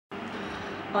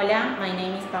Hola, my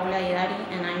name is Paula Idari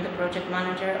and I'm the project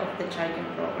manager of the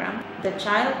Childcare program. The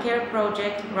Childcare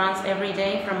project runs every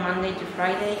day from Monday to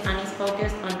Friday and is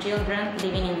focused on children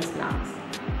living in the slums.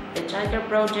 The Childcare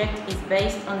project is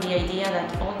based on the idea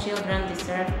that all children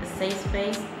deserve a safe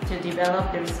space to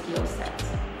develop their skill sets.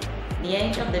 The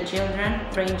age of the children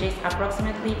ranges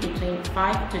approximately between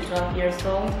 5 to 12 years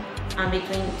old, and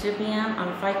between 2 p.m. and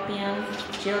 5 p.m.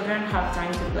 children have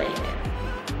time to play there.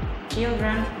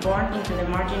 Children born into the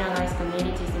marginalized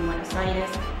communities in Buenos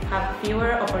Aires have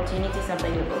fewer opportunities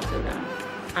available to them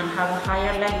and have a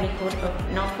higher likelihood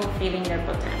of not fulfilling their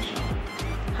potential.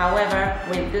 However,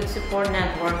 with good support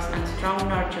networks and strong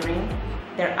nurturing,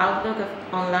 their outlook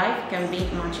on life can be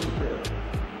much improved.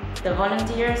 The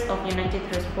volunteers of United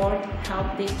Through Sport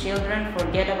help these children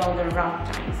forget about the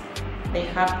rough times they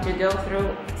have to go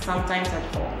through, sometimes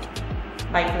at home,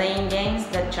 by playing games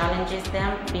that challenges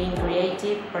them, being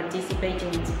creative,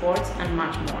 participating in sports, and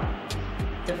much more.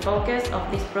 The focus of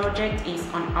this project is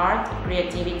on art,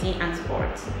 creativity, and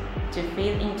sports, to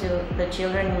feed into the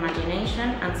children's imagination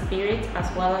and spirit,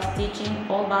 as well as teaching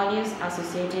all values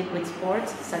associated with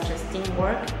sports, such as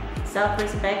teamwork,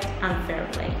 self-respect, and fair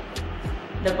play.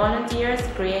 The volunteers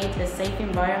create a safe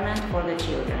environment for the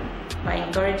children by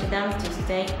encouraging them to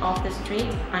stay off the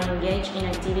street and engage in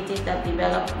activities that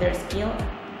develop their skill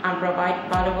and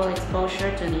provide valuable exposure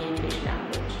to the English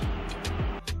language.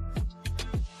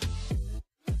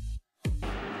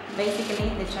 Basically,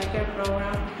 the Childcare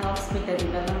program helps with the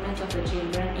development of the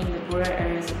children in the poorer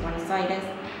areas of Buenos Aires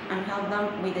and help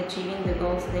them with achieving the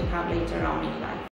goals they have later on in life.